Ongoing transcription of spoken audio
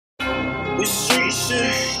the street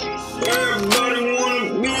shit. Everybody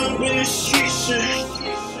wanna be up in the street shit.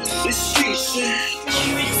 The street shit,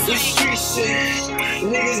 the street shit.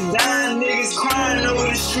 Niggas dying, niggas crying over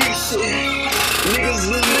the street shit. Niggas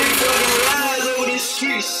losing their fucking lives over the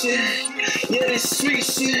street shit. Yeah, the street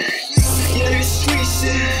shit. Yeah, the street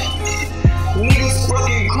shit. Niggas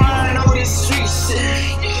fucking crying over the street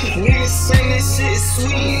shit. Niggas say this shit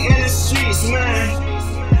sweet in the streets, man.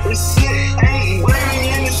 This shit ain't waving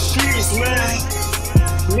in the streets, man.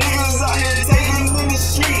 Niggas out here taking in the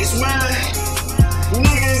streets, man.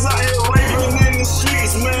 Niggas out here raping in the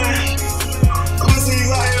streets, man. Pussies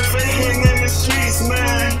out here faking in the streets,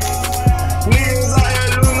 man. Niggas out here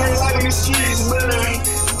losing their life in the streets, man.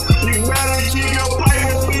 You better keep your pipe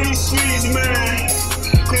up in the streets, man.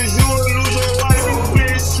 Cause you will lose your life up in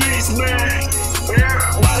the streets, man.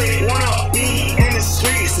 Everybody wanna be in the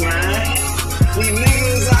streets, man. These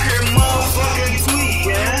niggas out here motherfucking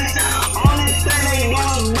tweaking. Only thing they do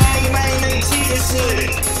is bang bang, they cheating shit.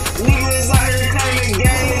 Niggas out here claiming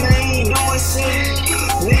gang and they ain't doing shit.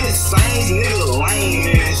 Niggas same, niggas lame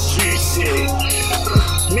in the street shit.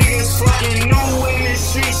 Niggas fucking new in the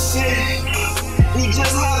street shit. We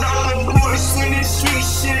just hopped out the Porsche in the street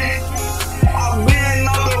shit. I been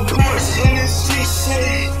out the Porsche in the street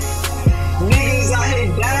shit. Niggas out here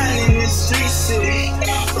dying in the street shit.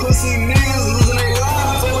 Pussy niggas losing their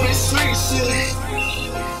lives over the street shit.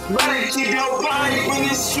 Better keep your pipe in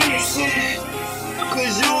the street shit.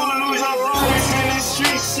 Cause you will lose your life in the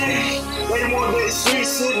street shit. They want that street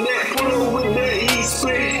shit, that put up with that heat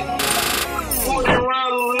split. Fucking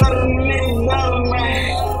around and let a nigga better, man.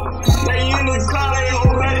 They in the car, they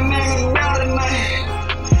hope that nigga better, man.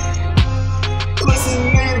 Pussy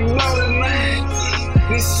nigga better, man.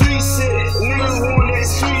 The street shit, niggas want that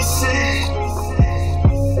street shit.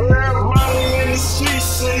 Everybody in the street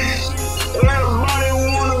shit. Everybody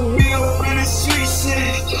wanna be up in the street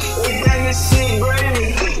shit. They think this shit gravy.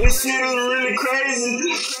 This shit is really crazy.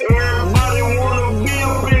 Everybody wanna be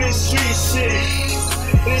up in the street shit.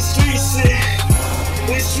 The street shit.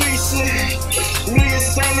 The street shit. Niggas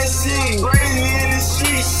think this shit crazy in the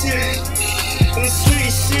street shit. The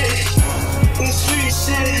street shit. The street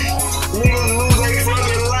shit. Niggas lose their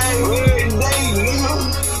fucking life every day, nigga.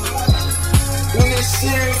 When this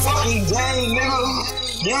shit fucking game, nigga.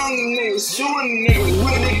 Young niggas shooting niggas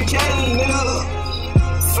with a K, nigga.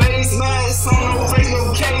 Face mask on no face, no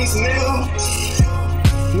case, nigga.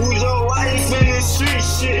 Lose your life in the street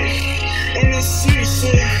shit. In the street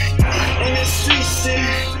shit. In the street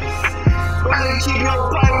shit. Better keep your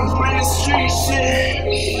pipe up in the street